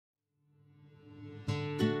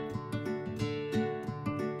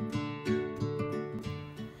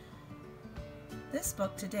This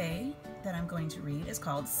book today that I'm going to read is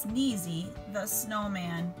called Sneezy the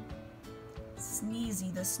Snowman.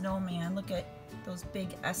 Sneezy the Snowman. Look at those big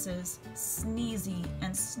S's. Sneezy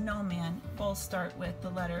and Snowman both start with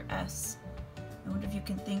the letter S. I wonder if you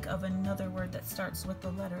can think of another word that starts with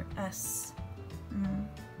the letter S.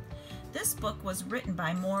 This book was written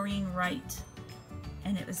by Maureen Wright,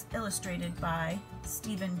 and it was illustrated by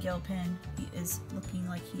Stephen Gilpin. He is looking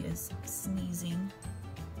like he is sneezing.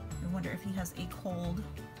 I wonder if he has a cold.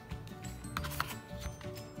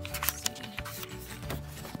 Let's see.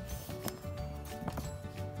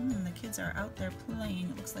 The kids are out there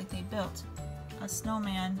playing. It looks like they built a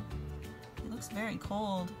snowman. It looks very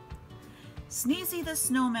cold. Sneezy the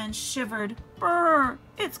Snowman shivered. Brr!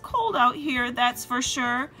 It's cold out here, that's for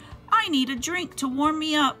sure. I need a drink to warm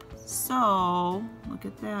me up. So, look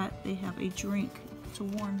at that. They have a drink to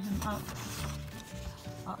warm him up.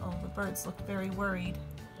 Uh-oh, the birds look very worried.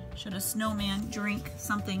 Should a snowman drink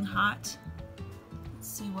something hot? Let's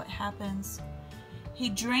see what happens. He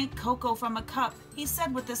drank cocoa from a cup. He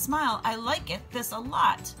said with a smile, I like this a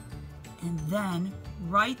lot. And then,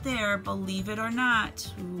 right there, believe it or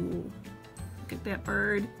not, ooh, look at that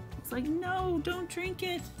bird. It's like, no, don't drink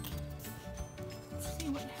it. Let's see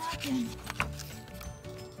what happened.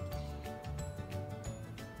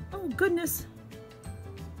 Oh, goodness.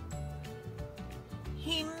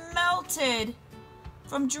 He melted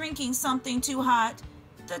from drinking something too hot.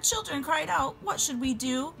 The children cried out, what should we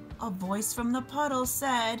do? A voice from the puddle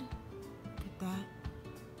said, look at that.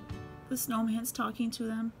 The snowman's talking to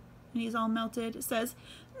them, and he's all melted. It says,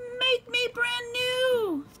 make me brand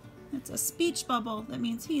new. It's a speech bubble. That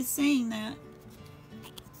means he's saying that.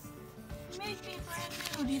 Make me brand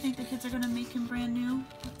new. Do you think the kids are going to make him brand new?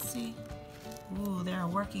 Let's see. Ooh, they're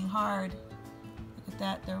working hard. Look at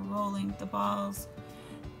that. They're rolling the balls.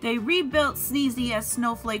 They rebuilt Sneezy as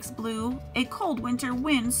snowflakes blew. A cold winter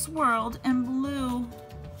wind swirled and blew.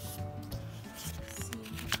 Let's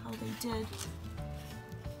see how they did.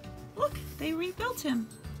 Look, they rebuilt him.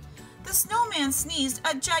 The snowman sneezed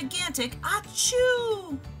a gigantic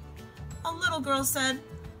achoo. A little girl said,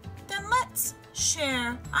 then let's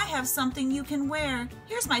share. I have something you can wear.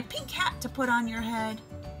 Here's my pink hat to put on your head.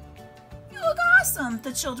 You look awesome,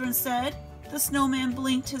 the children said. The snowman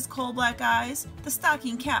blinked his coal-black eyes. The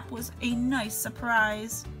stocking cap was a nice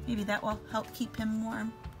surprise. Maybe that will help keep him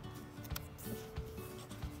warm.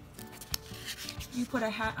 You put a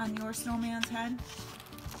hat on your snowman's head?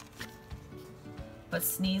 But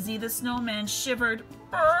Sneezy the Snowman shivered.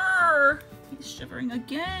 Brrr! He's shivering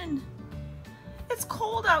again. It's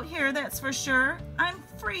cold out here, that's for sure. I'm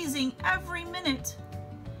freezing every minute.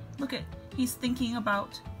 Look at, he's thinking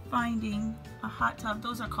about finding a hot tub.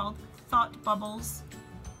 Those are called thought bubbles.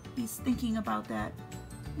 He's thinking about that.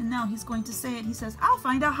 And now he's going to say it. He says, I'll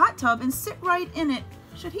find a hot tub and sit right in it.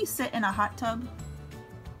 Should he sit in a hot tub?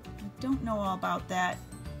 I don't know all about that.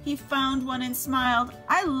 He found one and smiled.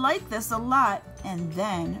 I like this a lot. And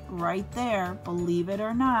then, right there, believe it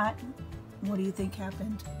or not, what do you think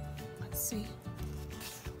happened? Let's see.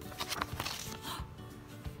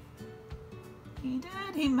 He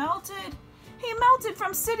did. He melted. He melted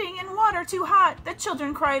from sitting in water too hot. The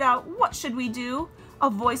children cried out, what should we do? A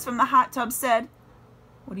voice from the hot tub said,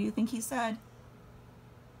 what do you think he said?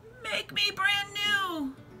 Make me brand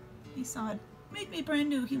new. He said, make me brand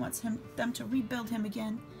new. He wants them to rebuild him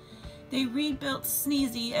again. They rebuilt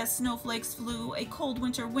Sneezy as snowflakes flew. A cold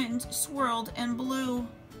winter wind swirled and blew.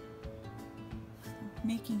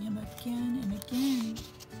 Making him again and again.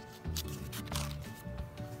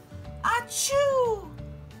 Achoo!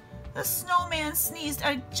 The snowman sneezed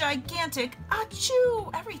a gigantic achoo.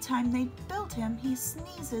 Every time they build him, he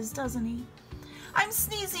sneezes, doesn't he? I'm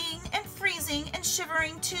sneezing and freezing and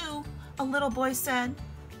shivering too, a little boy said.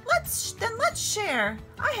 Let's share.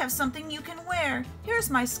 I have something you can wear. Here's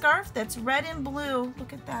my scarf that's red and blue.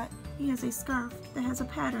 Look at that. He has a scarf that has a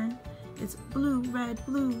pattern. It's blue, red,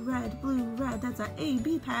 blue, red, blue, red. That's an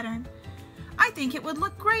A-B pattern. I think it would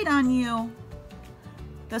look great on you.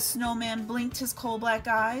 The snowman blinked his coal-black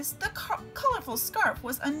eyes. The colorful scarf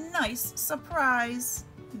was a nice surprise.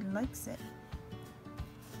 He likes it.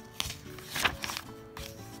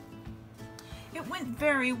 It went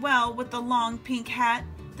very well with the long pink hat.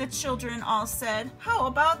 The children all said, how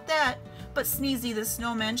about that? But Sneezy the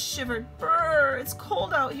Snowman shivered. Brr, it's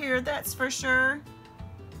cold out here, that's for sure.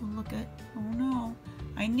 Look at, oh no,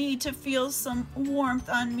 I need to feel some warmth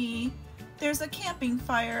on me. There's a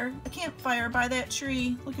campfire by that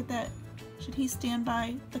tree. Look at that. Should he stand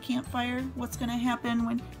by the campfire? What's gonna happen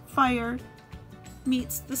when fire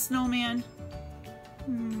meets the snowman?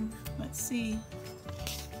 Let's see.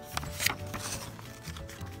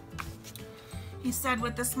 he said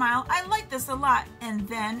with a smile. I like this a lot. And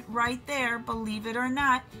then, right there, believe it or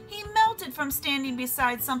not, he melted from standing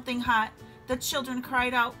beside something hot. The children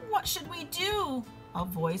cried out, what should we do? A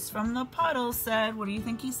voice from the puddle said, what do you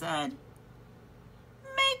think he said?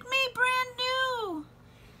 Make me brand new.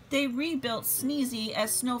 They rebuilt Sneezy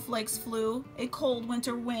as snowflakes flew. A cold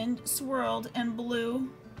winter wind swirled and blew.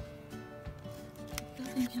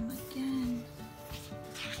 Building him again.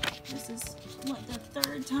 This is, what, the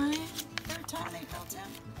third time they built him?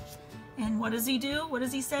 And what does he do? What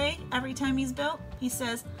does he say every time he's built? He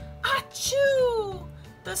says, achoo!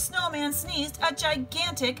 The snowman sneezed a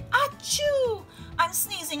gigantic achoo! I'm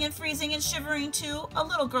sneezing and freezing and shivering too. A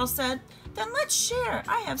little girl said, then let's share.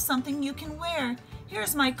 I have something you can wear.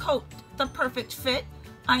 Here's my coat, the perfect fit.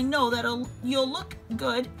 I know that you'll look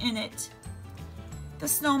good in it. The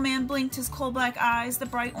snowman blinked his coal-black eyes. The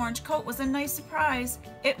bright orange coat was a nice surprise.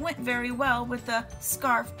 It went very well with the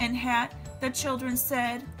scarf and hat. The children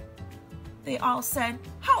said, they all said,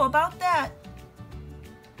 how about that?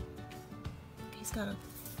 He's got a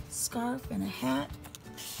scarf and a hat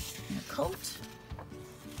and a coat.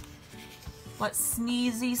 But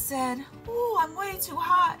Sneezy said, ooh, I'm way too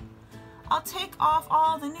hot. I'll take off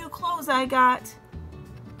all the new clothes I got.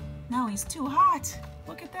 Now he's too hot.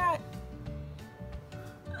 Look at that.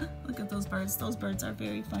 Look at those birds. Those birds are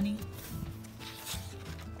very funny.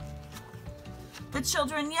 The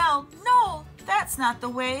children yelled, no, that's not the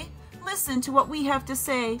way. Listen to what we have to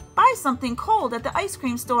say. Buy something cold at the ice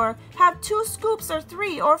cream store. Have 2 scoops or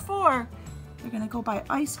 3 or 4. They're gonna go buy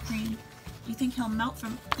ice cream. You think he'll melt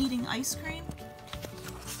from eating ice cream?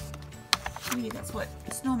 Maybe that's what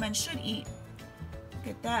snowmen should eat. Look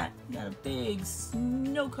at that. You got a big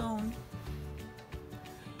snow cone.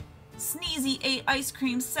 Sneezy ate ice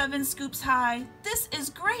cream 7 scoops high. This is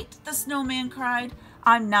great, the snowman cried.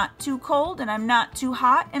 I'm not too cold and I'm not too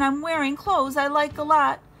hot and I'm wearing clothes I like a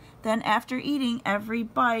lot. Then after eating every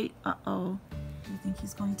bite, uh-oh, do you think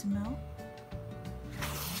he's going to melt?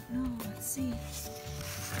 No, let's see.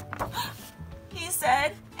 He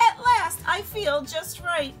said, at last I feel just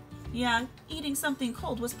right. Yeah, eating something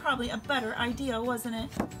cold was probably a better idea, wasn't it?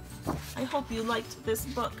 I hope you liked this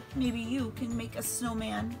book. Maybe you can make a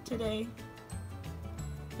snowman today.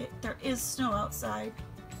 There is snow outside.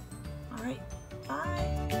 All right,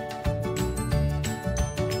 bye.